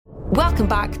Welcome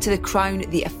back to The Crown,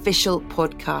 the official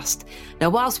podcast. Now,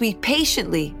 whilst we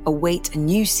patiently await a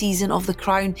new season of The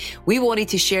Crown, we wanted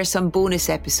to share some bonus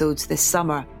episodes this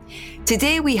summer.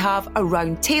 Today we have a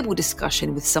roundtable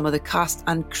discussion with some of the cast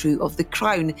and crew of The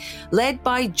Crown, led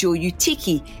by Joe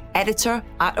Utichi, editor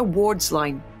at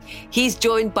Awardsline. He's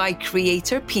joined by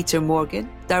creator Peter Morgan,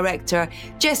 director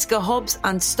Jessica Hobbs,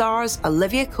 and stars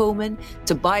Olivia Colman,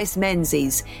 Tobias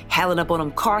Menzies, Helena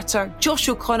Bonham Carter, Josh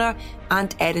O'Connor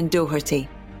and Erin Doherty.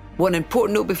 One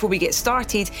important note before we get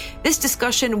started, this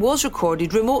discussion was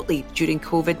recorded remotely during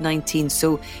COVID-19,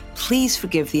 so please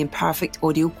forgive the imperfect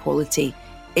audio quality.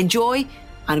 Enjoy,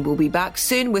 and we'll be back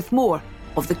soon with more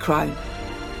of The Crown.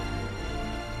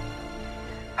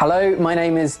 Hello, my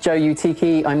name is Joe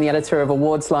Utichi. I'm the editor of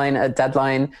Awardsline at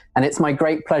Deadline, and it's my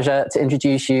great pleasure to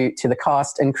introduce you to the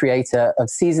cast and creator of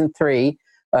Season 3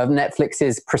 of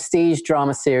Netflix's prestige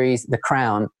drama series, The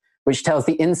Crown, which tells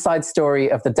the inside story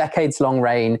of the decades-long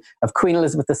reign of Queen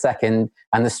Elizabeth II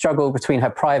and the struggle between her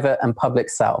private and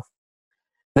public self.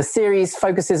 The series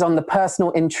focuses on the personal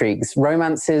intrigues,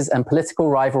 romances, and political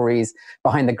rivalries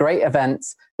behind the great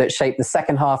events that shaped the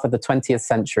second half of the 20th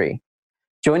century.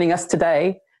 Joining us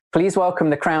today, please welcome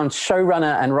The Crown's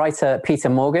showrunner and writer, Peter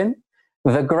Morgan,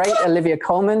 the great Olivia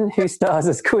Colman, who stars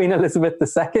as Queen Elizabeth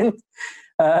II,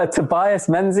 Tobias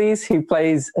Menzies, who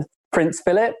plays Prince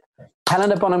Philip,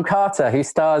 Helena Bonham Carter, who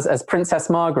stars as Princess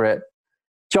Margaret,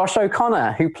 Josh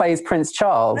O'Connor, who plays Prince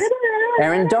Charles,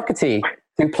 Erin Doherty,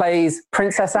 who plays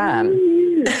Princess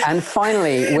Anne, and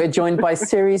finally, we're joined by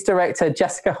series director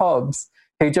Jessica Hobbs,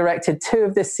 who directed 2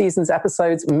 of this season's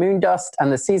episodes, Moondust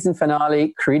and the season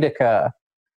finale, Cri de Coeur.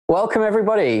 Welcome,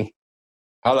 everybody.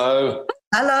 Hello.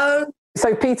 Hello.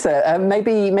 So, Peter,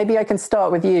 maybe I can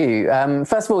start with you.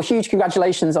 First of all, huge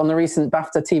congratulations on the recent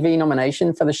BAFTA TV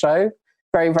nomination for the show.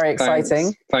 Very, very exciting.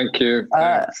 Thanks. Thank you.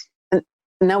 Thanks.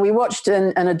 Now, we watched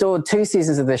and adored 2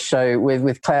 seasons of this show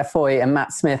with Claire Foy and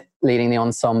Matt Smith leading the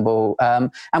ensemble.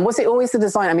 And was it always the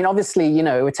design? I mean, obviously, you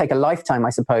know, it would take a lifetime, I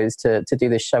suppose, to do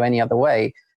this show any other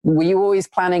way. Were you always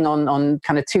planning on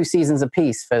kind of 2 seasons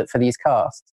apiece for these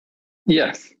casts?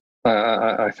 Yes.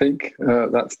 I think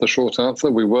that's the short answer.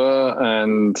 We were,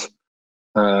 and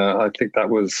I think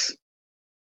that was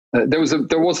there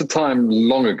was a time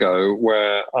long ago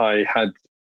where I'd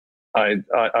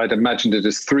imagined it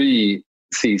as 3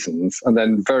 seasons, and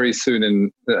then very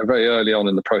early on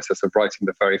in the process of writing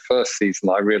the very first season,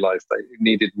 I realised that it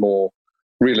needed more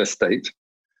real estate,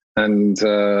 and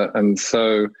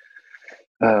so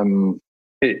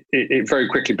it very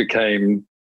quickly became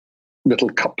little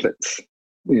couplets.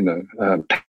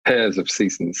 Pairs of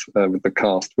seasons with the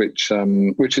cast, which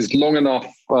is long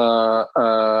enough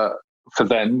for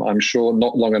them, I'm sure,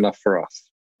 not long enough for us.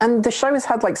 And the show has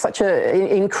had like such an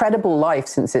incredible life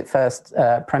since it first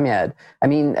premiered. I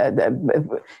mean,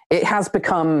 it has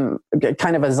become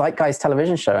kind of a zeitgeist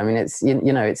television show. I mean, it's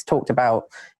it's talked about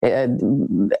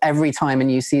every time a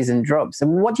new season drops.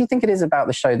 And what do you think it is about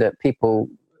the show that people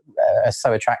are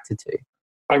so attracted to?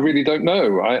 I really don't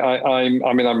know.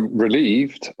 I'm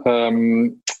relieved.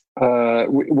 We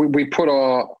put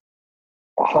our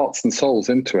hearts and souls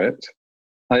into it.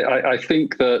 I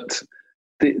think that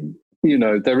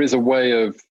there is a way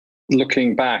of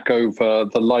looking back over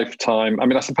the lifetime. I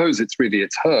mean, I suppose it's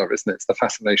her, isn't it? It's the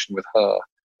fascination with her,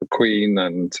 the Queen,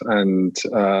 and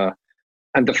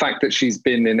the fact that she's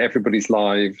been in everybody's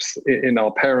lives, in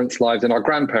our parents' lives, in our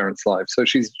grandparents' lives. So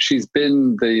she's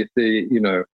been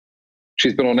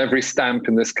she's been on every stamp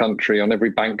in this country, on every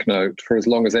banknote, for as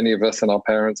long as any of us and our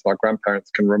parents and our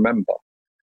grandparents can remember.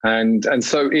 And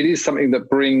so it is something that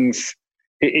brings,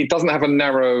 it doesn't have a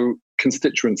narrow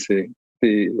constituency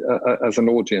as an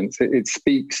audience. It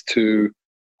speaks to,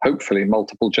 hopefully,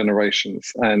 multiple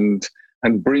generations and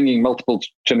bringing multiple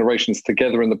generations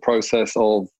together in the process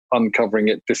of uncovering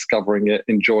it, discovering it,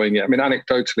 enjoying it. I mean,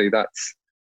 anecdotally, that's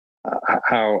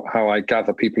how I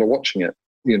gather people are watching it.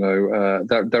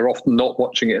 They're often not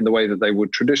watching it in the way that they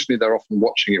would traditionally. They're often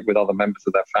watching it with other members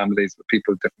of their families, with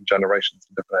people of different generations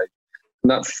and different ages.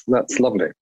 And that's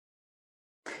lovely.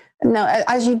 Now,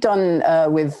 as you've done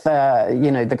with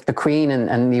the Queen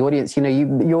and the audience,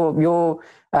 your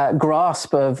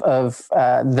grasp of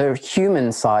the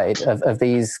human side of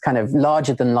these kind of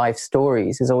larger than life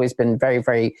stories has always been very,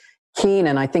 very keen.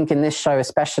 And I think in this show,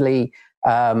 especially,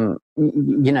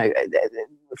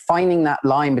 finding that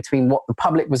line between what the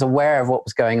public was aware of what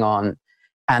was going on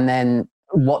and then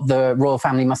what the royal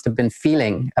family must have been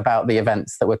feeling about the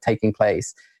events that were taking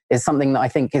place is something that I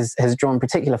think has drawn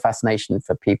particular fascination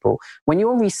for people. When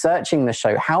you're researching the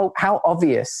show, how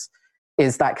obvious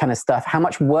is that kind of stuff? How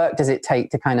much work does it take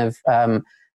to kind of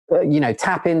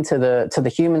tap into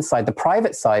the human side, the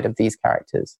private side of these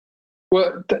characters?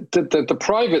 Well, the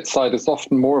private side is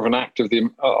often more of an act of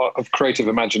creative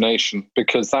imagination,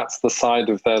 because that's the side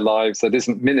of their lives that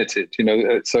isn't minuted.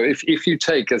 So if you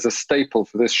take as a staple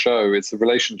for this show, it's the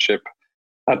relationship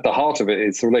at the heart of it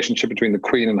is the relationship between the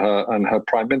Queen and her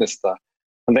Prime Minister,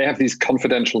 and they have these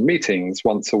confidential meetings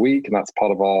once a week, and that's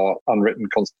part of our unwritten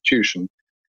constitution.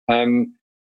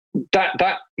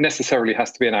 That necessarily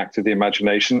has to be an act of the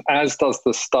imagination, as does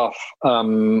the stuff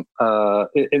in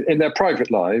their private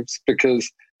lives,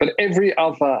 but every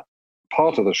other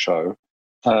part of the show,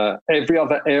 every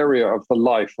other area of the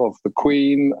life of the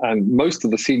Queen and most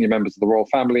of the senior members of the royal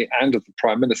family and of the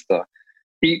Prime Minister,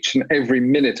 each and every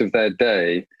minute of their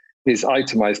day is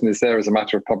itemized and is there as a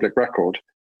matter of public record.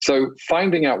 So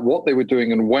finding out what they were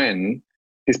doing and when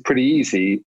is pretty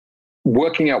easy.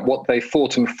 Working out what they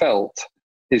thought and felt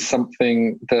is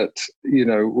something that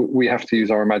we have to use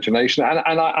our imagination, and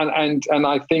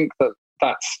I think that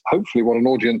that's hopefully what an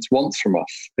audience wants from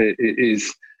us. It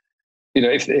is,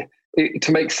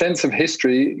 to make sense of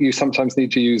history, you sometimes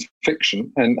need to use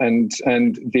fiction and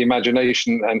the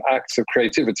imagination and acts of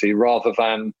creativity rather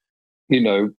than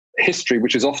history,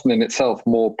 which is often in itself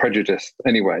more prejudiced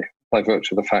anyway, by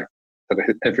virtue of the fact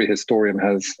that every historian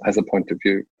has a point of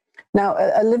view. Now,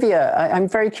 Olivia, I'm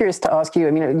very curious to ask you.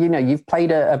 I mean, you've played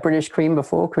a British Queen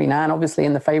before, Queen Anne, obviously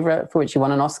in The Favourite, for which you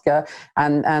won an Oscar,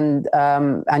 and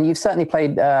you've certainly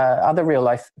played other real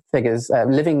life figures,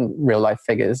 living real life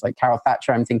figures like Carol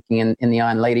Thatcher. I'm thinking in The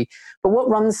Iron Lady. But what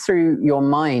runs through your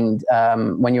mind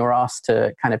when you're asked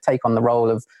to kind of take on the role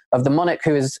of the monarch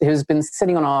who's been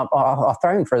sitting on our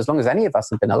throne for as long as any of us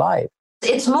have been alive?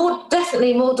 It's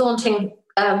definitely more daunting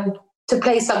to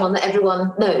play someone that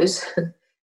everyone knows.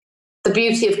 The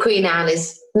beauty of Queen Anne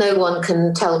is no one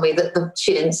can tell me that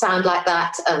she didn't sound like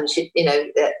that.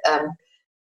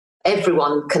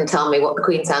 Everyone can tell me what the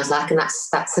Queen sounds like, and that's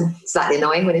slightly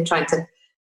annoying when you're trying to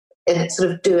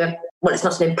sort of do it's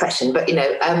not an impression, but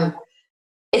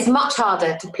it's much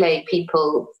harder to play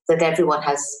people that everyone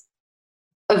has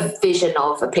a vision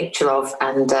of, a picture of,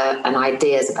 and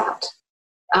ideas about.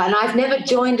 And I've never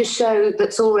joined a show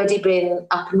that's already been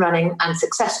up and running and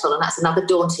successful, and that's another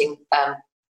daunting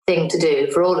thing to do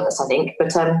for all of us, I think.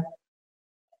 But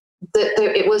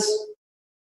it was,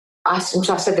 I'm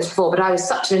sure I've said this before, but I was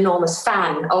such an enormous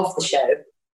fan of the show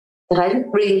that I didn't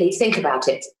really think about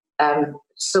it.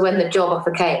 So when the job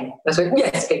offer came, I was like,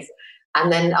 yes, please.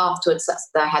 And then afterwards,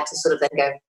 I had to sort of then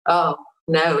go, oh,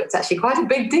 no, it's actually quite a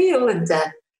big deal.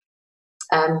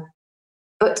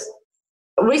 But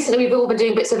recently we've all been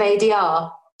doing bits of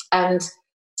ADR and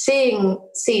seeing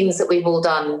scenes that we've all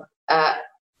done,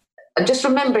 and just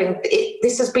remembering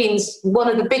this has been one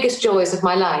of the biggest joys of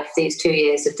my life, these 2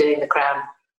 years of doing The Crown,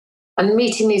 and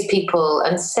meeting these people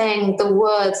and saying the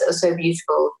words that are so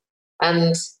beautiful.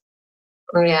 And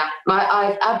yeah,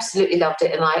 I absolutely loved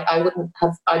it, and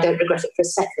I don't regret it for a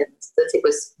second that it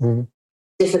was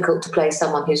difficult to play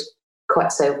someone who's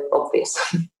quite so obvious.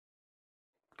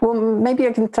 Well, maybe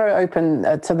I can throw it open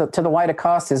to the wider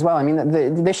cast as well. I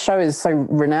mean, this show is so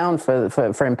renowned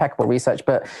for impeccable research.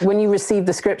 But when you received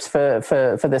the scripts for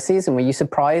the season, were you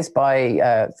surprised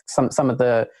by some of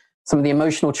the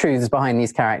emotional truths behind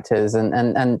these characters?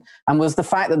 And was the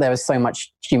fact that there was so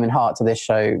much human heart to this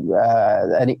show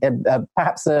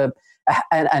perhaps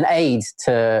an aid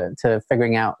to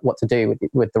figuring out what to do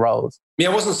with the roles? Yeah,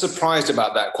 I wasn't surprised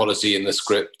about that quality in the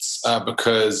scripts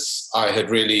because I had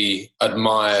really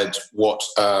admired what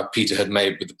Peter had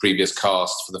made with the previous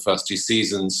cast for the first 2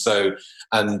 seasons. So,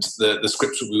 and the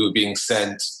scripts that we were being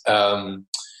sent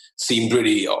seemed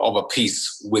really of a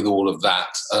piece with all of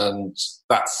that. And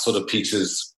that's sort of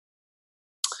Peter's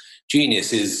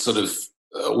genius, is sort of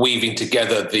weaving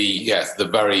together the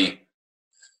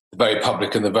very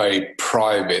public and the very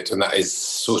private, and that is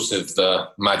sort of the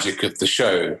magic of the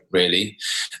show, really.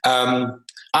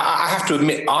 I have to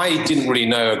admit, I didn't really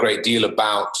know a great deal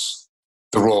about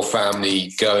the royal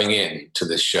family going into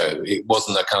this show. It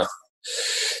wasn't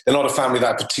they're not a family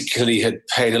that I particularly had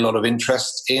paid a lot of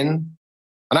interest in.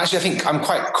 And actually, I think I'm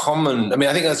quite common. I mean,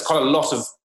 I think there's quite a lot of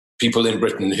people in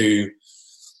Britain who,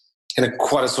 in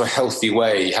quite a sort of healthy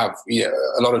way, have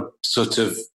a lot of sort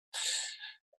of,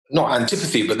 not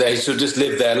antipathy, but they sort of just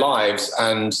live their lives,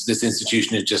 and this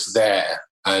institution is just there.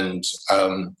 And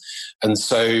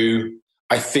so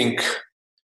I think,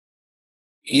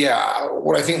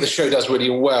 what I think the show does really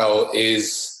well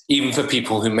is, even for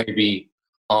people who maybe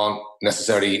aren't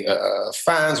necessarily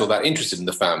fans or that interested in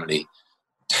the family,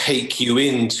 take you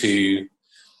into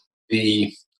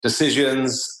the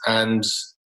decisions and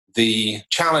the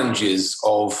challenges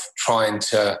of trying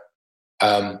to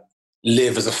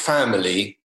live as a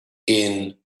family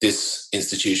in this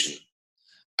institution.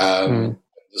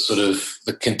 Sort of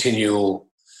the continual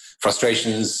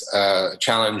frustrations,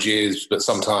 challenges, but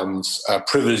sometimes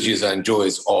privileges and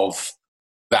joys of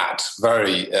that.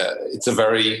 It's a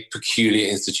very peculiar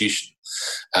institution,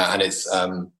 and it's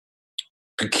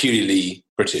peculiarly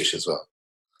British as well.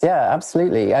 Yeah,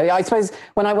 absolutely. I suppose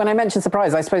when I mentioned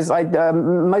surprise, I suppose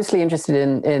I'm mostly interested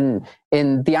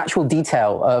in the actual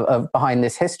detail of behind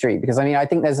this history, because I mean, I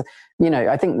think there's,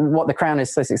 I think what The Crown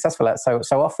is so successful at so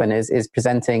often is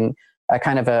presenting a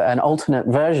kind of an alternate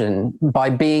version by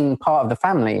being part of the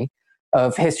family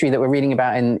of history that we're reading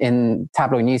about in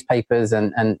tabloid newspapers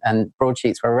and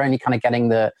broadsheets, where we're only kind of getting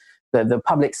the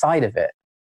public side of it.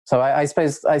 So I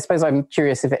suppose I'm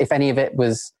curious if any of it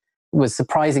was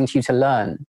surprising to you to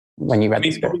learn when you read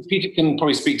the script. Peter can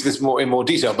probably speak to this in more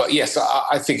detail, but yes,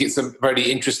 I think it's a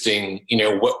very interesting,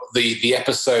 what the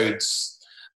episodes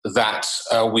that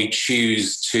we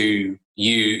choose to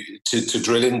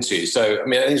drill into. So, I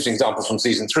mean, an interesting example from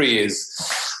season 3 is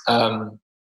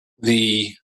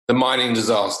the mining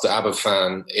disaster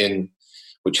Aberfan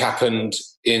which happened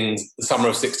in the summer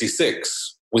of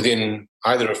 '66, within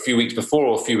either a few weeks before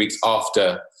or a few weeks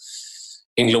after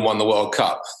England won the World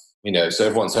Cup. So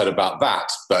everyone's heard about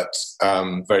that, but a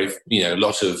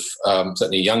lot of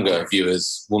certainly younger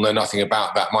viewers will know nothing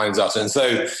about that mining disaster. And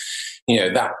so,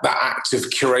 that act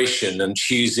of curation and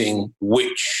choosing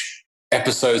which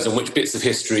episodes and which bits of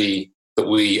history that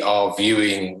we are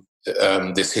viewing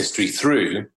this history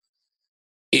through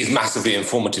is massively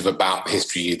informative about the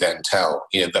history you then tell.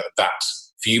 That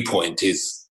viewpoint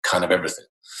is kind of everything.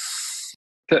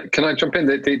 Can I jump in?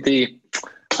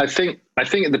 I think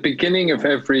at the beginning of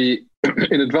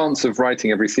in advance of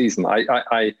writing every season,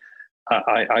 I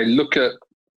look at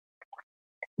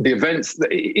the events.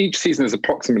 Each season is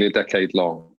approximately a decade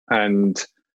long, and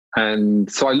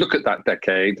so I look at that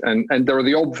decade, and there are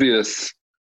the obvious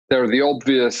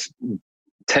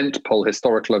tentpole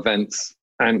historical events,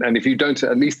 and if you don't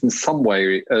at least in some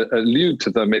way allude to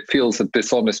them, it feels a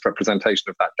dishonest representation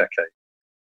of that decade.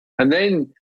 And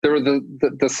then there are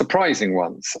the surprising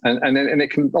ones, and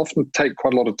it can often take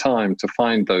quite a lot of time to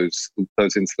find those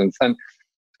incidents,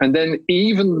 and then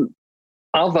even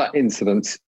other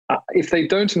incidents, if they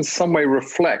don't in some way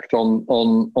reflect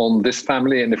on this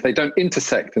family, and if they don't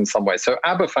intersect in some way. So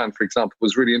Aberfan, for example,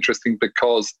 was really interesting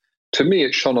because to me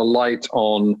it shone a light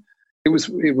on. It was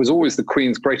always the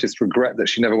Queen's greatest regret that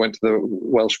she never went to the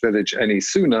Welsh village any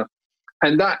sooner,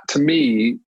 and that to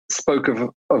me spoke of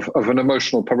an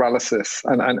emotional paralysis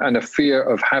and a fear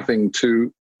of having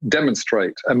to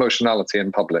demonstrate emotionality in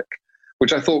public,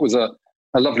 which I thought was a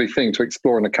lovely thing to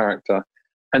explore in a character.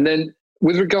 And then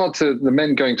with regard to the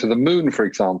men going to the moon, for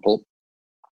example,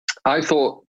 I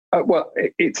thought,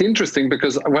 it's interesting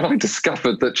because when I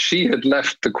discovered that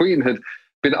the Queen had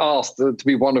been asked to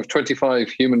be one of 25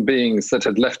 human beings that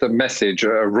had left a message, a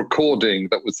recording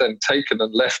that was then taken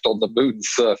and left on the moon's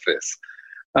surface,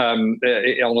 on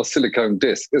a silicone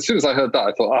disc. As soon as I heard that,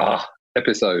 I thought,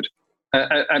 episode.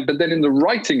 But then in the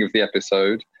writing of the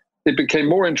episode, it became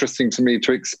more interesting to me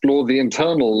to explore the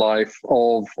internal life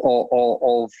of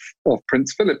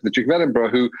Prince Philip, the Duke of Edinburgh,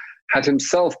 who had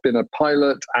himself been a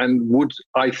pilot and would,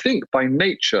 I think, by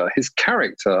nature, his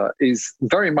character is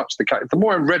very much the character. The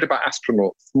more I read about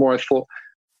astronauts, the more I thought,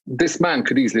 this man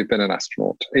could easily have been an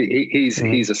astronaut. He's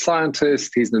a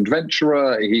scientist. He's an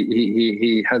adventurer.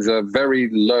 He has a very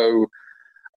low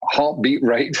heartbeat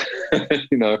rate.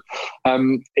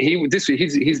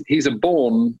 He's a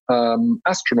born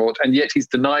astronaut, and yet he's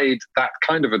denied that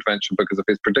kind of adventure because of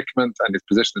his predicament and his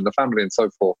position in the family and so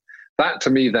forth. That to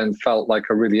me then felt like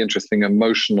a really interesting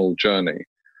emotional journey.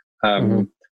 And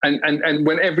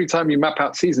when every time you map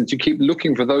out seasons, you keep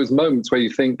looking for those moments where you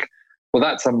think, well,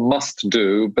 that's a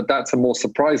must-do, but that's a more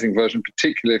surprising version,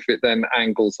 particularly if it then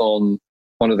angles on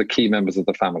one of the key members of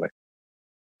the family.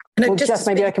 Well, Jess,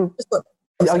 maybe I can...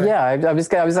 I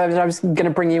was going to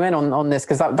bring you in on this,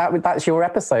 because that's your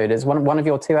episode. It's one of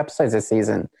your 2 episodes this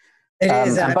season. It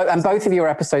is. And both of your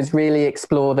episodes really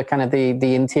explore the kind of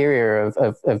the interior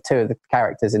of 2 of the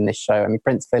characters in this show. I mean,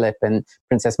 Prince Philip and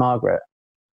Princess Margaret.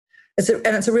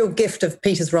 It's a real gift of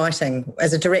Peter's writing.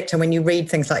 As a director, when you read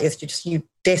things like this, you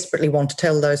desperately want to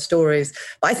tell those stories.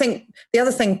 But I think the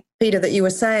other thing, Peter, that you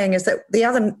were saying is that the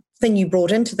other thing you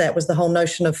brought into that was the whole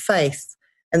notion of faith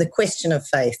and the question of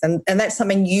faith. And that's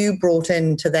something you brought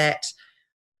into that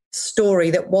story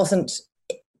that wasn't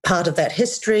part of that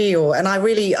history.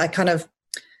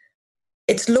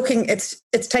 It's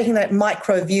taking that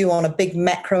micro view on a big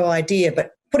macro idea,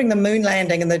 but putting the moon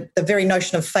landing and the very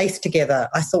notion of faith together,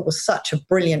 I thought was such a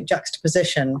brilliant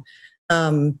juxtaposition.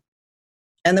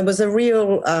 And there was a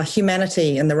real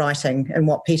humanity in the writing and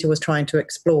what Peter was trying to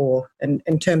explore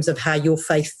in terms of how your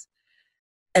faith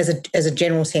as a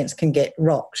general sense can get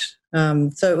rocked.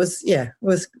 So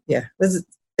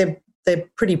they're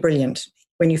pretty brilliant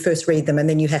when you first read them, and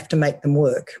then you have to make them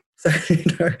work. So,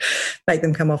 make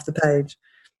them come off the page.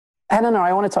 Helena,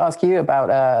 I wanted to ask you about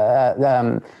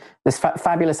this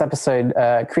fabulous episode,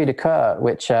 Cri de Coeur,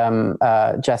 which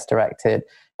Jess directed.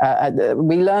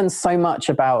 We learned so much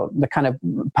about the kind of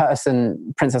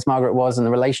person Princess Margaret was and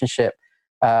the relationship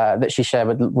that she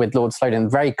shared with Lord Snowdon.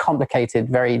 Very complicated,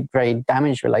 very, very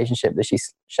damaged relationship that she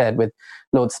shared with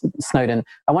Lord Snowdon.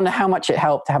 I wonder how much it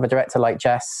helped to have a director like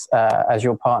Jess as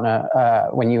your partner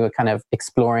when you were kind of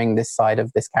exploring this side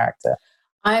of this character.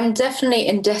 I'm definitely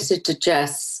indebted to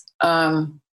Jess,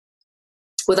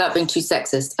 without being too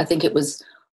sexist. I think it was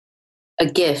a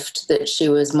gift that she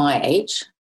was my age,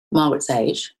 Margaret's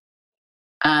age,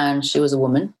 and she was a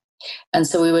woman. And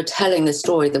so we were telling this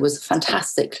story that was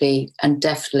fantastically and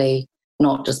deftly,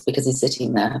 not just because he's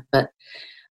sitting there, but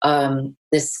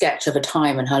this sketch of a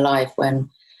time in her life when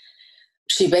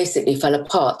she basically fell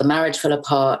apart. The marriage fell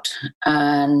apart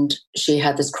and she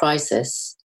had this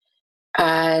crisis.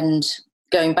 And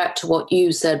going back to what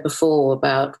you said before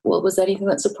about, well, was there anything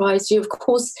that surprised you? Of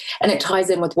course, and it ties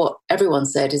in with what everyone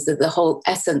said, is that the whole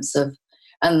essence of,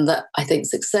 and the, I think,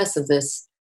 success of this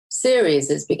series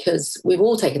is because we've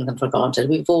all taken them for granted.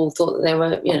 We've all thought that they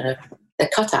were, they're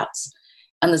cutouts.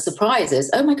 And the surprise is,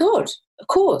 oh my God, of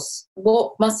course,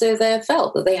 what must they have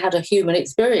felt? That they had a human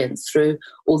experience through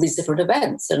all these different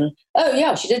events. And, oh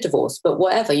yeah, she did divorce, but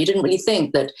whatever. You didn't really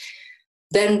think that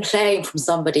then playing from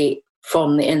somebody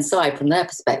from the inside, from their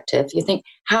perspective, you think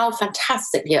how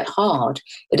fantastic yet hard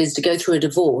it is to go through a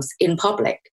divorce in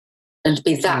public and to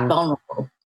be that vulnerable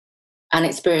and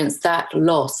experience that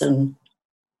loss and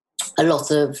a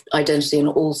lot of identity and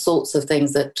all sorts of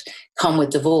things that come with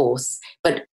divorce,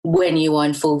 but when you are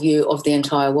in full view of the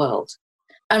entire world.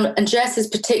 And Jess is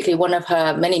particularly one of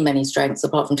her many, many strengths,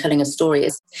 apart from telling a story,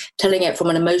 is telling it from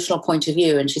an emotional point of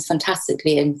view. And she's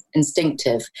fantastically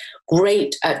instinctive,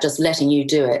 great at just letting you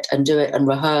do it and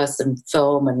rehearse and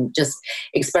film and just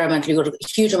experimentally. You've got a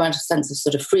huge amount of sense of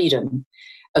sort of freedom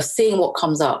of seeing what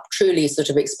comes up, truly sort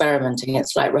of experimenting.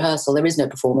 It's like rehearsal. There is no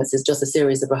performance. It's just a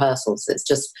series of rehearsals. It's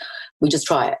just, we just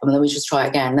try it and then we just try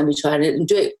again. And then we try it and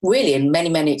do it really in many,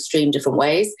 many extreme different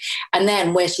ways. And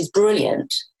then where she's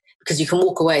brilliant, because you can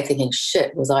walk away thinking,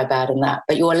 shit, was I bad in that?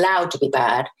 But you're allowed to be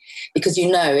bad because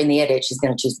in the edit, she's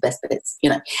going to choose the best bits,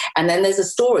 And then there's a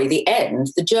story, the end,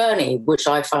 the journey, which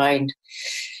I find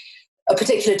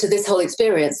particular to this whole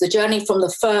experience, the journey from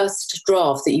the first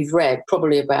draft that you've read,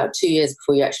 probably about 2 years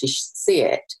before you actually see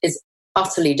it, is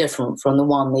utterly different from the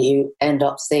one that you end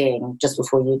up seeing just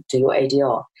before you do your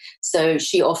ADR. So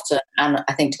she often, and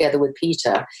I think together with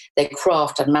Peter, they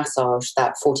craft and massage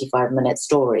that 45-minute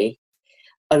story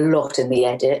a lot in the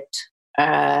edit,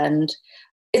 and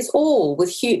it's all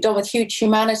done with huge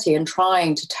humanity and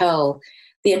trying to tell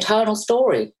the internal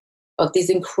story of these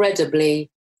incredibly,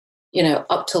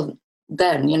 up till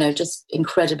then, just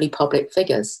incredibly public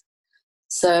figures.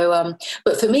 So,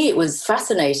 but for me, it was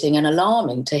fascinating and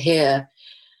alarming to hear,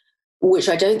 which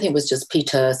I don't think was just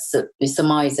Peter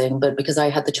surmising, but because I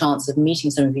had the chance of meeting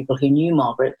some people who knew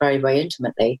Margaret very, very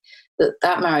intimately,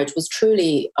 that marriage was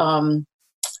truly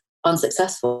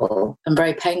unsuccessful and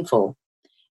very painful.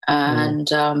 And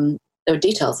there were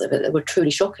details of it that were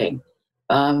truly shocking.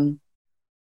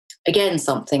 Again,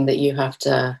 something that you have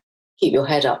to keep your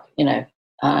head up,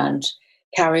 and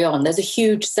carry on. There's a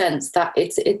huge sense that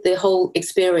the whole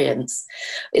experience,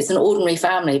 it's an ordinary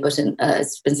family, but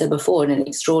it's been said before, in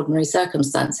extraordinary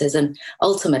circumstances. And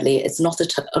ultimately, it's not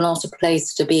a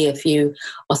place to be if you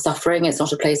are suffering. It's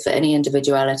not a place for any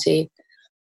individuality.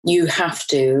 You have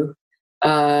to,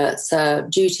 so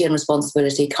duty and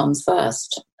responsibility comes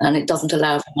first, and it doesn't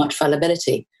allow for much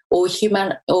fallibility or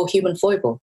human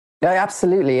foible. Yeah,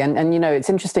 absolutely. And it's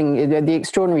interesting, the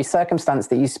extraordinary circumstance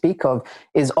that you speak of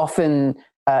is often,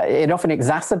 it often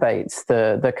exacerbates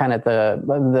the kind of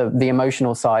the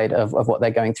emotional side of what they're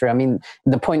going through. I mean,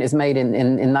 the point is made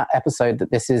in that episode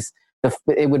that this is,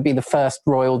 it would be the first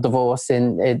royal divorce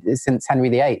since Henry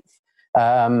VIII.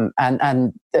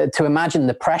 And to imagine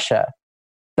the pressure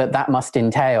that must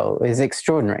entail is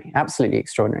extraordinary, absolutely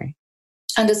extraordinary.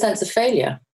 And a sense of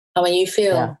failure. I mean, you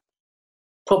feel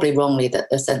probably wrongly that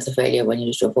a sense of failure when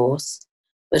you divorce,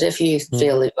 but if you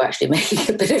feel that you're actually making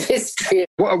a bit of history.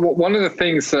 One of the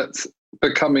things that's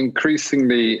become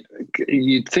increasingly,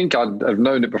 you'd think I'd have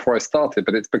known it before I started,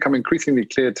 but it's become increasingly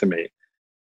clear to me,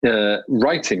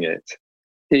 writing it,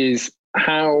 is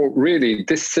how really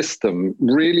this system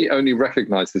really only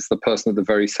recognizes the person at the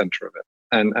very center of it,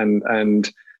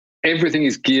 and everything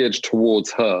is geared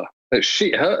towards her. That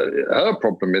her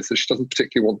problem is that she doesn't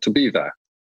particularly want to be there.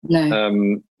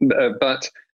 No. But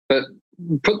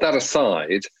put that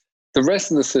aside, the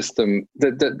rest of the system,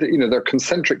 there are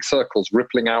concentric circles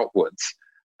rippling outwards,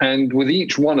 and with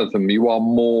each one of them, you are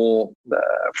more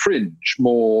fringe,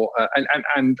 more,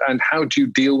 and how do you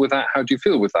deal with that? How do you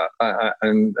feel with that? I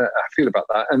feel about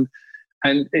that,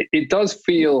 and it does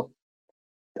feel.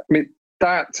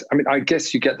 I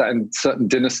guess you get that in certain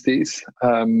dynasties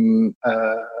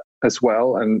as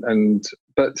well,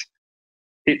 but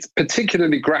it's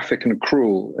particularly graphic and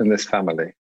cruel in this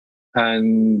family,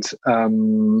 and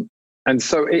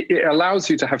so it allows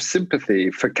you to have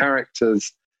sympathy for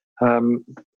characters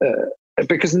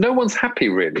because no one's happy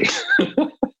really.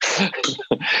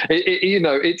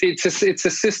 It's a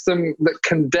system that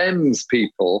condemns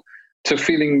people to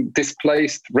feeling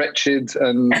displaced, wretched,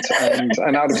 and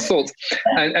out of sorts,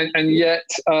 and yet,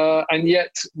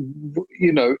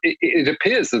 it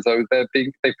appears as though they've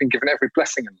been given every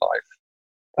blessing in life,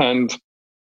 and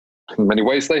in many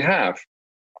ways they have,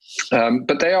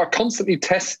 but they are constantly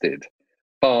tested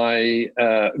by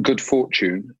good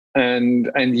fortune,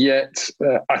 and yet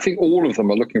I think all of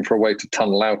them are looking for a way to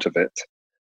tunnel out of it.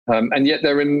 And yet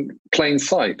they're in plain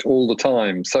sight all the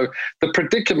time. So the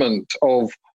predicament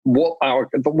of what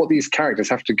these characters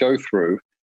have to go through,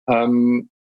 it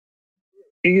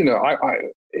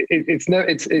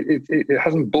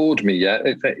hasn't bored me yet,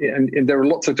 and there are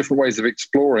lots of different ways of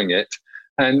exploring it,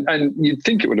 and you'd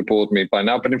think it would have bored me by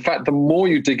now, but in fact, the more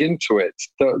you dig into it,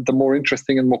 the more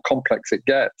interesting and more complex it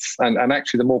gets, and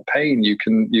actually, the more pain you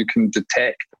can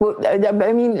detect. Well,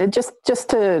 I mean, just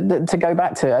to go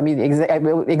back to, I mean,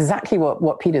 exactly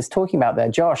what Peter's talking about there,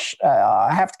 Josh.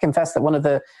 I have to confess that one of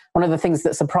the things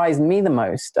that surprised me the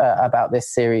most about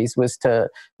this series was to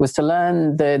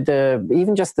learn the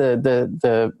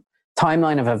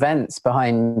timeline of events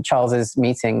behind Charles's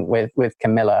meeting with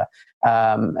Camilla,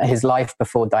 his life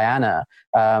before Diana,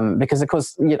 because of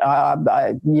course,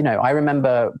 I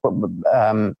remember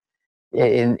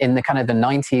in the kind of the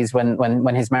 90s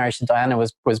when his marriage to Diana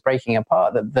was breaking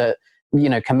apart, that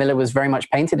Camilla was very much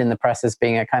painted in the press as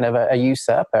being a kind of a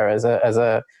usurper, as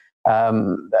a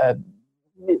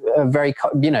very,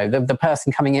 the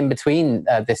person coming in between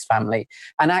this family.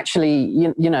 And actually,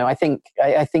 I think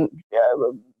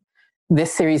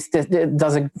this series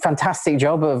does a fantastic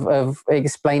job of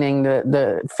explaining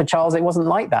that for Charles it wasn't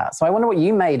like that. So I wonder what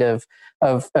you made of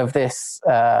this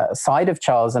side of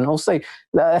Charles, and also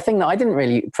the thing that I didn't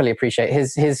really fully appreciate,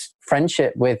 his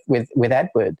friendship with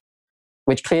Edward,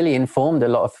 which clearly informed a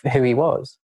lot of who he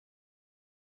was.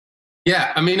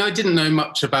 Yeah, I mean, I didn't know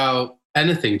much about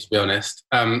anything, to be honest.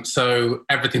 So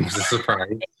everything was a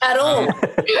surprise. At all.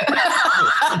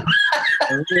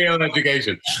 Real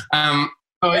education.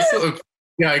 I sort of,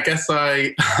 I guess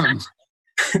I,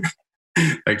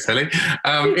 thanks, Ellie.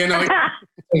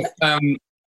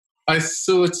 I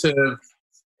sort of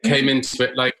came into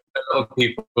it like a lot of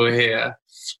people here.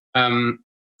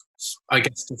 I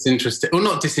guess disinterested, or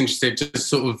not disinterested, just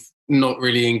sort of not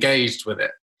really engaged with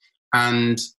it.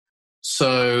 And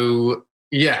so,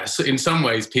 yeah, so in some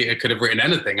ways, Peter could have written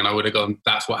anything and I would have gone,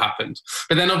 that's what happened.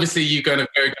 But then obviously you kind of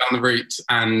go down the route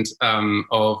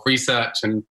of research,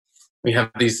 and we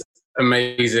have these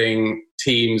amazing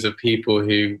teams of people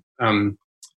who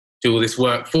do all this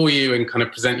work for you and kind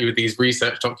of present you with these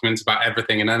research documents about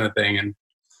everything and anything. And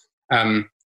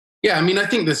I mean, I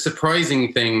think the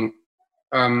surprising thing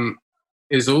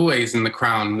is always in The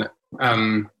Crown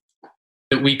that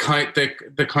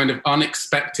the kind of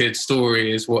unexpected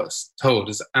story is what's told.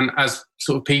 And as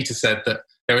sort of Peter said, that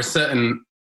there are certain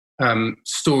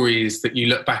stories that you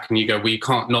look back and you go, well, you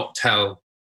can't not tell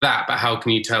that, but how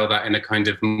can you tell that in a kind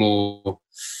of more,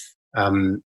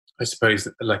 I suppose,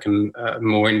 like a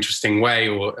more interesting way,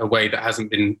 or a way that hasn't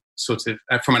been sort of,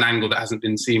 from an angle that hasn't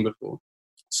been seen before.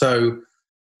 So,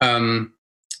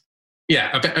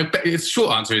 its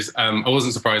short answer is I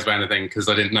wasn't surprised by anything because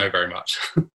I didn't know very much.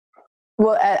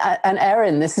 Well, and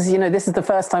Erin, this is the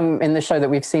first time in the show that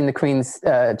we've seen the Queen's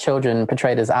children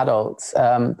portrayed as adults.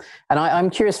 And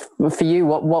I'm curious for you,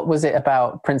 what was it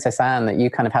about Princess Anne that you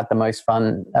kind of had the most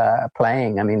fun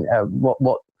playing? I mean,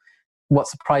 what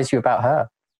surprised you about her?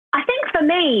 I think for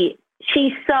me,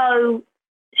 she's the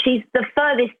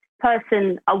furthest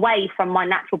person away from my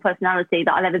natural personality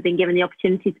that I've ever been given the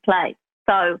opportunity to play.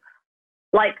 So,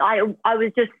 like, I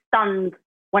was just stunned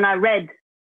when I read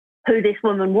who this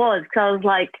woman was, because I was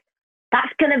like,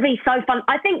 that's going to be so fun.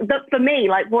 I think that for me,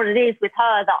 like, what it is with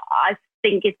her that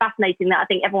think is fascinating, that I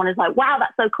think everyone is like, wow,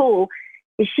 that's so cool,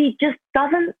 is she just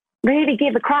doesn't really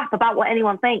give a crap about what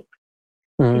anyone thinks.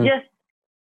 She just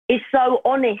is so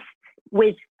honest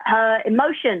with her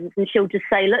emotions, and she'll just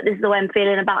say, look, this is the way I'm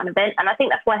feeling about an event. And I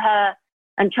think that's why her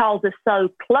and Charles are so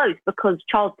close, because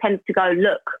Charles tends to go,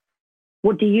 look,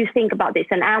 what do you think about this?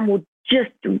 And Anne will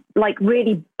just like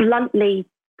really bluntly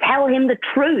tell him the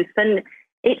truth. And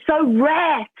it's so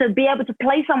rare to be able to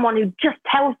play someone who just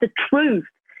tells the truth,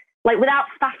 like without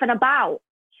faffing about.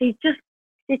 It's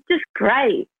just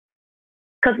great,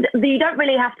 because you don't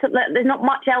really have to, there's not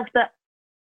much else that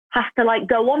has to like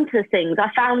go on to things.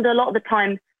 I found a lot of the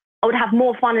time I would have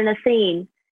more fun in a scene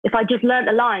if I just learnt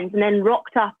the lines and then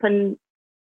rocked up and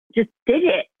just did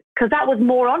it, because that was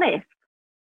more honest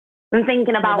than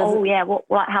thinking about,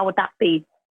 how would that be?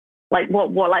 Like what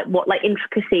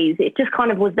intricacies. It just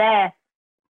kind of was there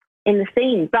in the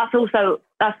scene. That's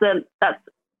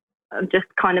just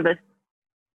kind of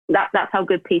that's how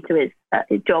good Peter is at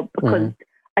his job, because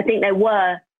I think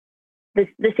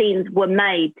the scenes were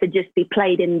made to just be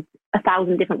played in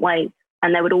 1,000 different ways,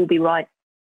 and they would all be right.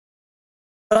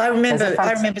 But I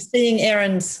remember seeing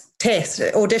Erin's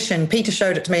audition. Peter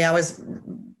showed it to me. I was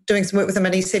doing some work with him,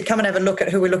 and he said, come and have a look at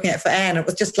who we're looking at for Anne. It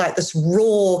was just like this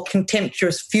raw,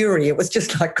 contemptuous fury. It was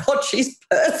just like, God, she's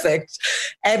perfect.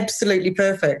 Absolutely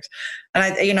perfect.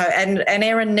 And and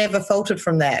Erin never faltered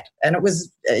from that. And it was,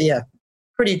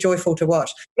 pretty joyful to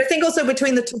watch. But I think also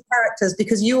between the two characters,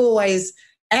 because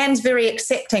Anne's very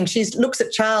accepting. She looks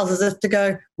at Charles as if to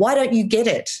go, why don't you get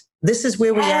it? This is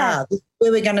where we are. This is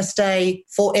where we're going to stay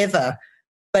forever.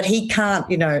 But he can't,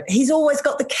 he's always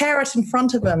got the carrot in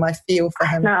front of him, I feel, for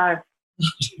him. No.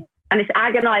 And it's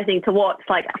agonizing to watch,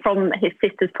 like, from his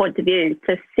sister's point of view,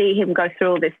 to see him go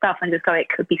through all this stuff and just go, it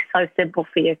could be so simple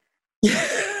for you.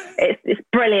 It's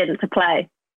brilliant to play.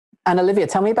 And Olivia,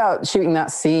 tell me about shooting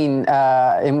that scene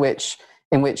in which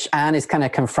Anne is kind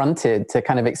of confronted to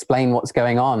kind of explain what's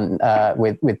going on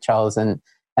with Charles and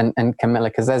Camilla,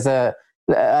 because there's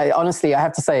honestly, I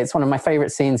have to say, it's one of my favorite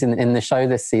scenes in the show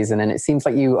this season, and it seems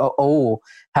like you are all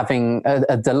having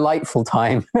a delightful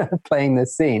time playing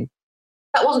this scene.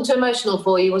 That wasn't too emotional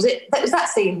for you, was it? That was that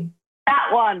scene. That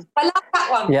one. I love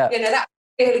that one. Yeah. That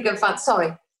was really good fun.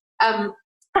 Sorry. I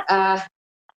love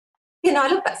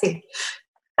that scene.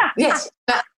 Yes,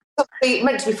 that's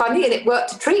meant to be funny, and it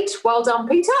worked a treat. Well done,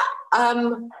 Peter.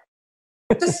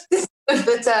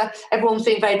 But everyone's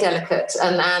being very delicate,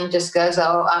 and Anne just goes,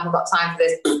 oh, I haven't got time for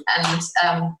this.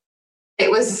 And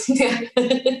it was,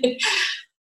 it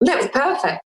was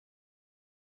perfect.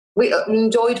 We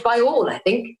enjoyed by all, I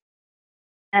think.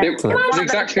 It was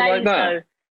exactly like that.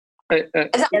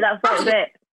 That was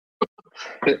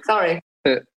it. Sorry.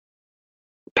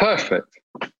 Perfect.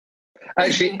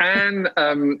 Actually, Anne,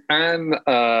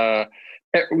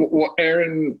 what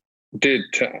Erin did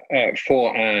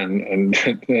for Anne and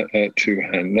to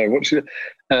Anne. No,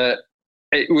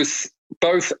 it was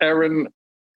both Erin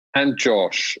and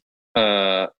Josh.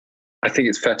 I think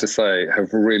it's fair to say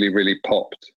have really, really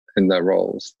popped in their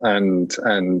roles and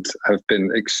have been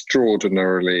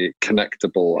extraordinarily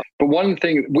connectable. But one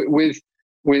thing with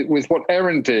what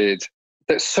Erin did,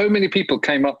 that so many people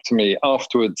came up to me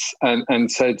afterwards and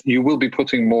said, you will be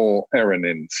putting more Erin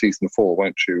in season 4,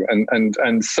 won't you?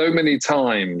 And so many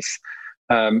times,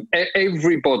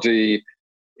 everybody,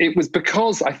 it was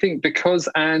because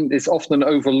Anne is often an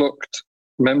overlooked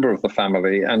member of the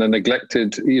family and a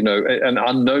neglected, an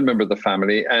unknown member of the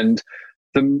family. And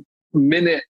the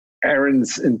minute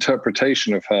Erin's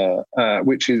interpretation of her,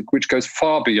 which goes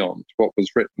far beyond what was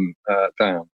written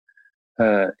down,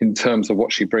 in terms of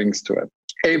what she brings to it.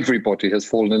 Everybody has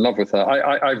fallen in love with her.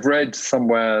 I've read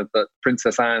somewhere that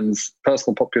Princess Anne's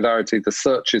personal popularity, the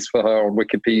searches for her on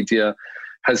Wikipedia,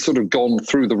 has sort of gone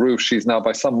through the roof. She's now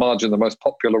by some margin the most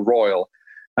popular royal.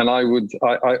 And I would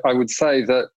say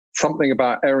that something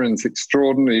about Erin's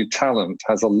extraordinary talent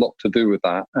has a lot to do with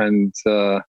that. And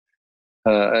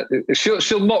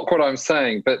she'll mock what I'm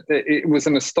saying, but it was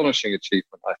an astonishing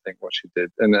achievement, I think, what she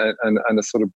did, and a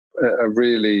sort of a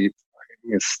really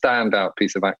standout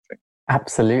piece of acting.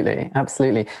 Absolutely. It's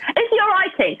your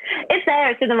writing. It's there.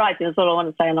 It's in the writing. That's all I want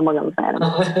to say, and I'm not going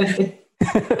to say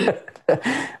it.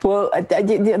 Well,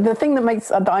 the thing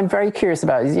that I'm very curious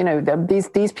about is,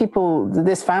 these people,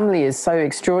 this family is so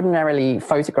extraordinarily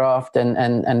photographed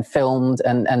and filmed,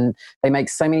 and they make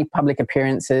so many public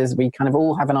appearances. We kind of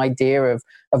all have an idea of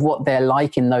what they're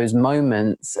like in those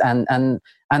moments, and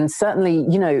certainly,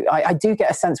 I do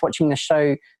get a sense watching the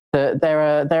show that there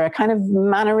are kind of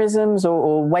mannerisms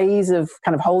or ways of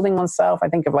kind of holding oneself. I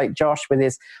think of like Josh with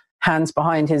his hands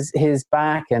behind his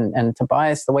back, and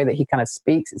Tobias, the way that he kind of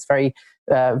speaks, it's very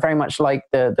much like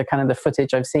the kind of the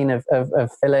footage I've seen of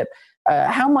Philip.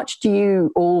 How much do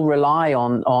you all rely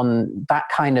on that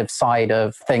kind of side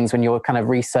of things when you're kind of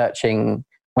researching,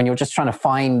 when you're just trying to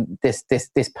find this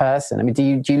person? I mean,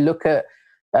 do you look at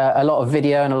a lot of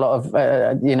video and a lot of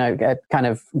kind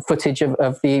of footage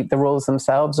of the roles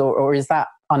themselves, or is that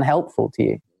unhelpful to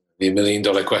you? The $1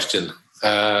 million question.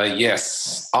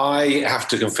 Yes, I have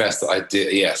to confess that I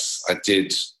did. Yes, I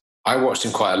did. I watched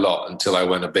him quite a lot until I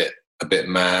went a bit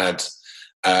mad.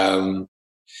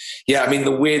 Yeah, I mean,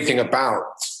 the weird thing about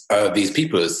these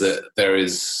people is that there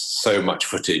is so much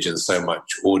footage and so much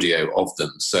audio of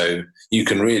them, so you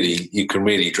can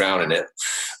really drown in it.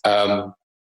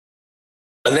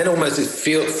 And then almost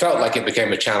it felt like it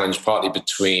became a challenge, partly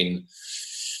between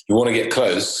you want to get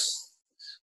close,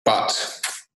 but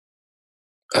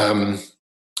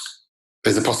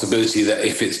there's a possibility that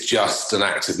if it's just an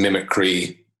act of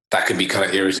mimicry, that could be kind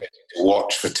of irritating to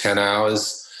watch for 10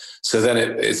 hours. So then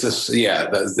it's just,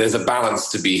 there's a balance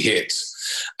to be hit.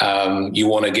 You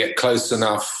want to get close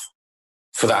enough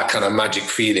for that kind of magic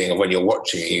feeling of when you're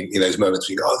watching, those moments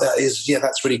where you go,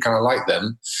 that's really kind of like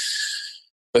them.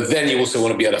 But then you also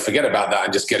want to be able to forget about that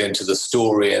and just get into the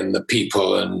story and the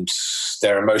people and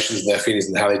their emotions and their feelings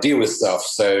and how they deal with stuff.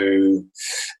 So,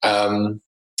 and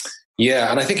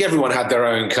I think everyone had their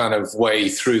own kind of way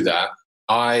through that.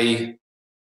 I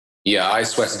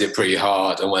sweated it pretty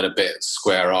hard and went a bit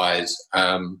square-eyed,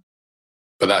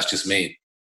 but that's just me.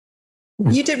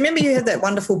 You did remember you had that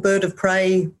wonderful bird of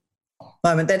prey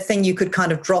moment, that thing you could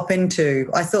kind of drop into.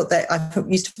 I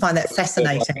used to find that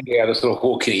fascinating. Yeah, the sort of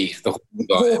Hawkeye,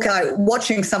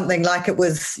 watching something like it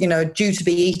was, due to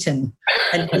be eaten,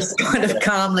 and just kind of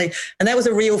calmly. And that was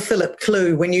a real Philip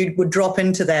clue when you would drop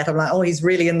into that. I'm like, oh, he's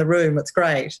really in the room. It's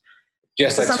great.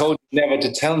 Yes, I told you never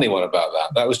to tell anyone about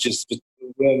that. That was just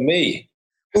me.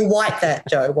 We'll wipe that,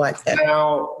 Joe. Wipe that.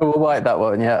 Now, we'll wipe that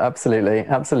one. Yeah,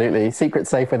 absolutely. Secret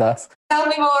safe with us. Tell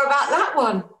me more about that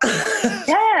one.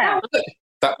 Yeah.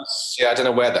 I don't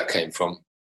know where that came from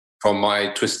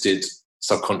my twisted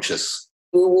subconscious.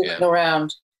 We were walking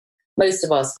around, most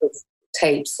of us, with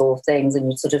tapes or things,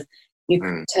 and you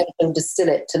tend to distill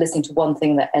it to listening to one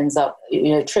thing that ends up,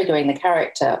 triggering the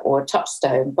character or a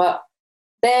touchstone. But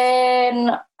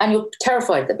then, and you're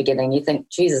terrified at the beginning, you think,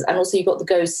 Jesus, and also you've got the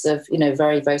ghosts of,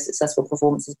 very, very successful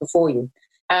performances before you.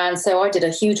 And so I did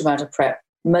a huge amount of prep,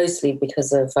 mostly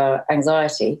because of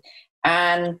anxiety.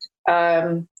 And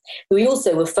we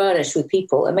also were furnished with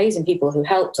amazing people who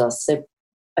helped us. So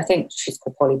I think she's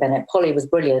called Polly Bennett. Polly was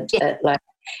brilliant at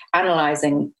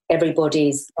analysing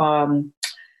everybody's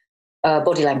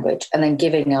body language and then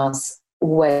giving us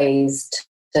ways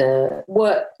to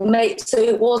work. So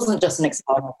it wasn't just an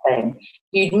external thing.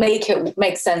 You'd make it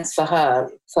make sense for her,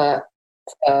 for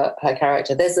her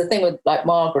character. There's the thing with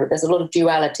Margaret, there's a lot of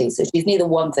duality. So she's neither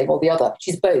one thing or the other.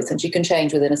 She's both, and she can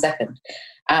change within a second.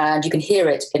 And you can hear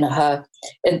it in her.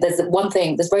 And there's one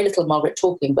thing, there's very little of Margaret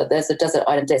talking, but there's a Desert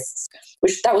Island Discs,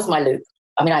 that was my loop.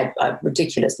 I mean, I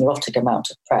ridiculous neurotic amount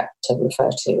of prep to refer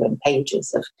to and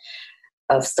pages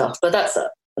of stuff. But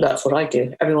that's what I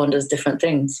do. Everyone does different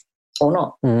things, or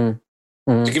not.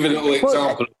 Mm-hmm. Mm-hmm. To give a little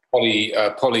example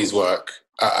of Polly's work,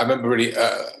 I remember really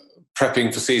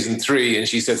prepping for season 3, and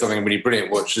she said something really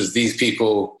brilliant, which is these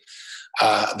people,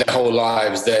 their whole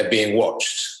lives, they're being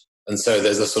watched. And so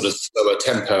there's a sort of slower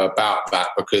tempo about that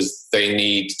because they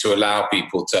need to allow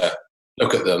people to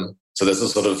look at them. So there's a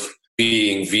sort of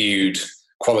being viewed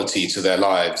quality to their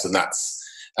lives, and that's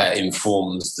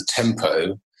informs the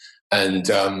tempo. And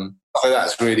so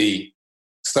that's really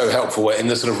so helpful in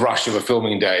the sort of rush of a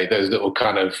filming day, those little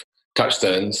kind of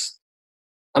touchstones.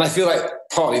 And I feel like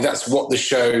partly that's what the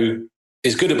show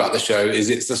is good about. The show is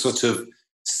it's a sort of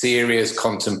serious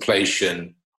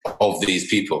contemplation of these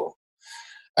people.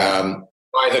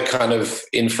 Either kind of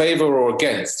in favor or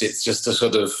against. It's just a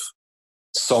sort of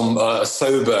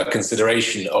sober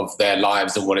consideration of their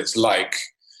lives and what it's like.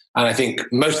 And I think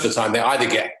most of the time they either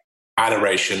get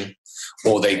adoration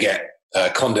or they get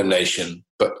condemnation,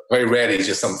 but very rarely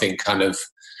just something kind of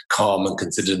calm and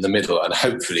considered in the middle. And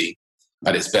hopefully,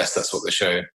 at its best, that's what the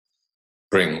show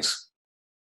brings.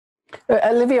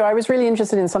 Olivia, I was really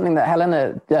interested in something that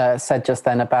Helena said just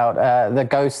then about the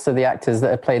ghosts of the actors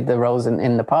that have played the roles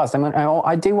in the past. I mean,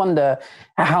 I do wonder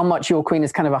how much your Queen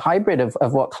is kind of a hybrid of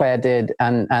what Claire did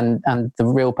and the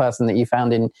real person that you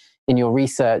found in your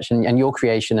research and your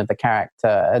creation of the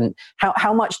character. And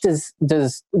how much do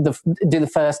the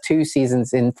first 2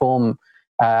 seasons inform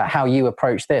how you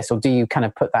approach this, or do you kind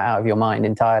of put that out of your mind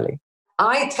entirely?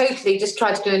 I totally just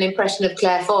tried to do an impression of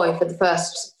Claire Foy for the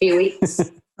first few weeks.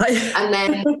 And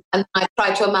then I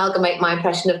tried to amalgamate my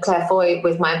impression of Claire Foy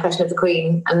with my impression of the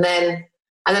Queen. And then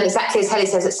exactly as Helly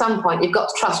says, at some point you've got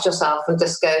to trust yourself and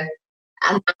just go,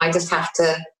 and I just have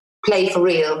to play for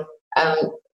real,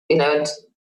 and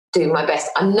do my best.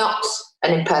 I'm not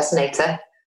an impersonator.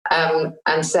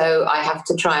 And so I have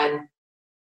to try and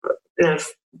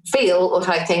feel what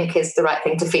I think is the right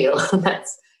thing to feel.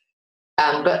 That's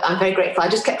but I'm very grateful. I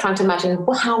just kept trying to imagine,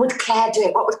 well, how would Claire do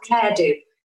it? What would Claire do?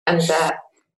 And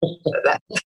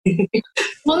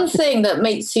one thing that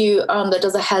makes you that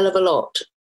does a hell of a lot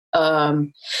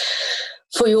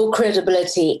for your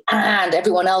credibility and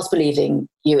everyone else believing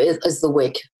you is the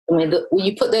wig. I mean,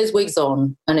 you put those wigs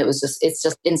on, and it's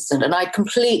just instant. And I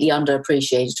completely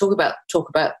underappreciated. Talk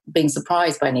about being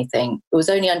surprised by anything. It was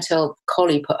only until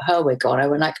Collie put her wig on, I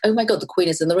went like, oh my God, the Queen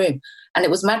is in the room. And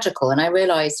it was magical. And I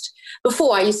realised,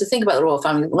 before I used to think about the royal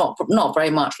family, not very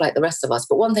much like the rest of us,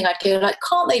 but one thing I'd go like,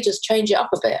 can't they just change it up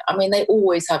a bit? I mean, they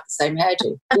always have the same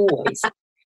hairdo, always.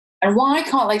 And why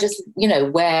can't they just,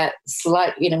 wear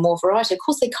slightly, more variety? Of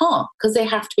course they can't, because they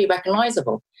have to be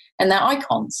recognisable. And they're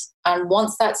icons. And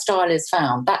once that style is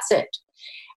found, that's it.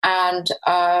 And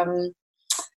the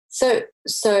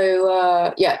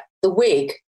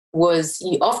wig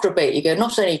was, after a bit, you go,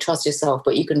 not only trust yourself,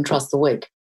 but you can trust the wig.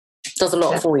 It does a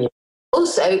lot for you.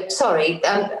 Also,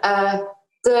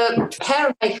 the hair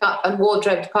and makeup and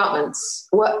wardrobe departments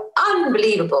were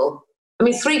unbelievable. I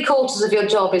mean, 3/4 of your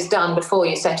job is done before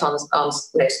you set foot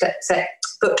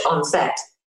on set.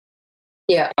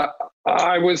 Yeah.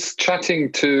 I was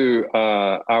chatting to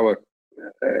our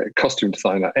costume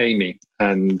designer, Amy,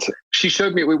 and she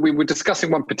showed me, we were discussing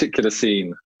one particular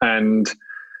scene, and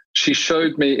she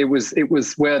showed me it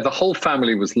was where the whole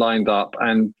family was lined up,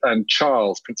 and Prince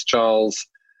Charles,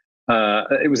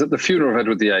 it was at the funeral of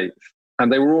Edward VIII,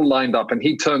 and they were all lined up, and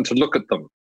he turned to look at them.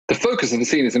 The focus of the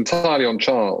scene is entirely on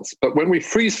Charles, but when we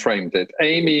freeze framed it,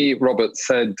 Amy Roberts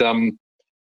said,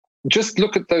 just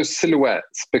look at those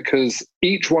silhouettes, because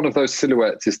each one of those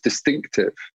silhouettes is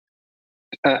distinctive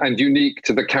and unique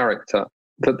to the character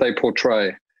that they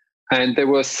portray. And there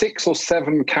were 6 or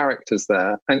 7 characters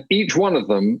there, and each one of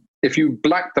them, if you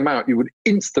blacked them out, you would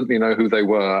instantly know who they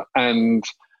were. And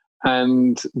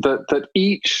that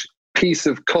each piece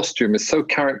of costume is so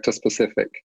character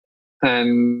specific,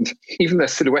 and even their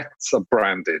silhouettes are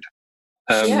branded.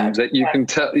 That you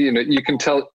can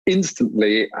tell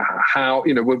instantly how,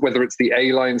 whether it's the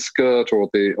A-line skirt or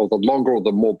the longer or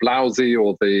the more blousy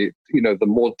or the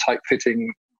more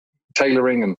tight-fitting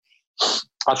tailoring. And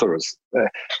I thought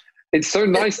it's so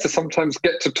nice to sometimes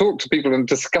get to talk to people and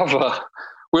discover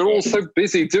we're all so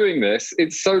busy doing this.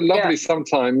 It's so lovely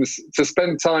sometimes to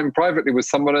spend time privately with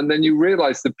someone, and then you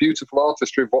realize the beautiful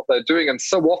artistry of what they're doing. And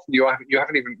so often you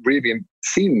haven't even really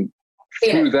seen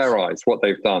through their eyes what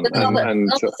they've done.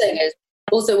 Another thing is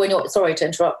also, when you're, sorry to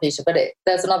interrupt, Peter, but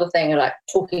there's another thing, like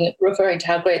referring to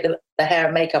how great the hair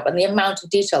and makeup and the amount of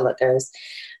detail that goes.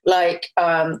 Like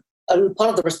a part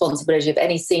of the responsibility of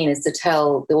any scene is to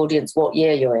tell the audience what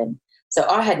year you're in. So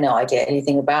I had no idea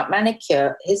anything about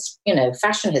manicure,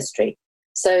 fashion history.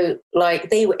 So like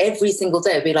they were every single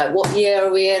day would be like, what year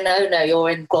are we in? Oh no, you're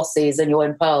in glossies and you're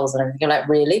in pearls, and you're like,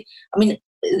 really? I mean,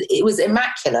 it was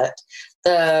immaculate,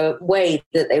 the way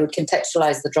that they would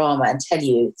contextualize the drama and tell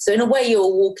you. So in a way, you're a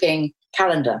walking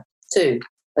calendar too,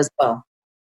 as well.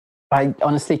 I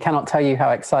honestly cannot tell you how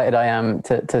excited I am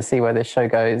to see where this show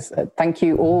goes. Thank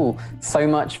you all so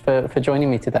much for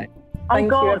joining me today.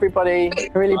 Thank you, everybody. I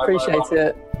really appreciate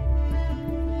it.